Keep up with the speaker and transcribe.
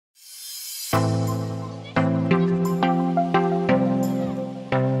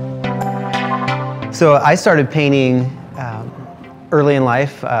So I started painting early in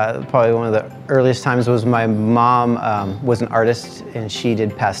life. Probably one of the earliest times was my mom was an artist, and she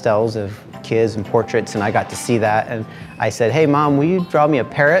did pastels of kids and portraits, and I got to see that. And I said, "Hey Mom, will you draw me a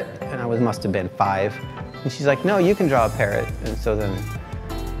parrot?" And I must have been 5. And she's like, "No, you can draw a parrot." And so then,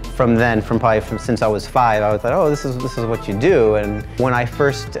 since I was 5, I thought, "Oh, this is what you do." And when I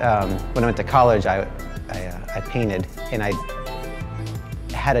went to college, I painted, and I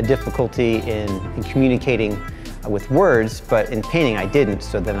had a difficulty in communicating with words, but in painting I didn't.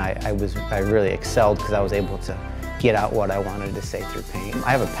 So then I really excelled because I was able to get out what I wanted to say through paint.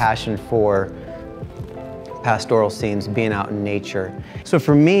 I have a passion for pastoral scenes, being out in nature. So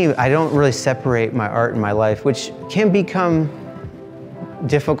for me, I don't really separate my art and my life, which can become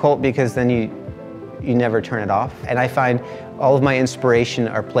difficult because then you never turn it off. And I find all of my inspiration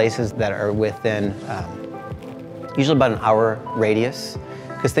are places that are within usually about an hour radius,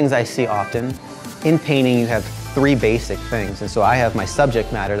 because things I see often. In painting, you have 3 basic things. And so I have my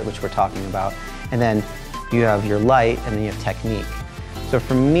subject matter, which we're talking about, and then you have your light, and then you have technique. So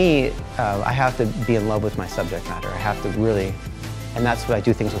for me, I have to be in love with my subject matter. I have to really, and that's what I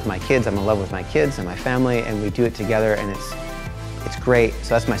do things with my kids. I'm in love with my kids and my family, and we do it together, and it's great.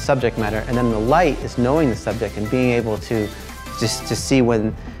 So that's my subject matter. And then the light is knowing the subject and being able to just to see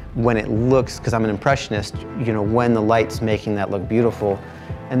when it looks, because I'm an impressionist, you know, when the light's making that look beautiful.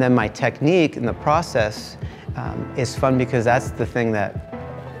 And then my technique in the process is fun, because that's the thing that's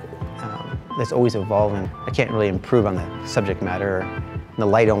always evolving. I can't really improve on the subject matter. The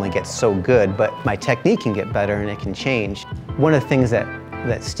light only gets so good, but my technique can get better and it can change. One of the things that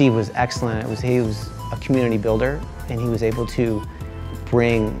Steve was excellent at was he was a community builder, and he was able to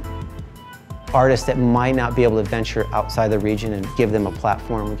bring artists that might not be able to venture outside the region and give them a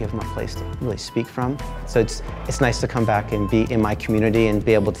platform and give them a place to really speak from. So it's nice to come back and be in my community and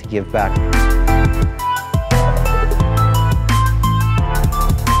be able to give back.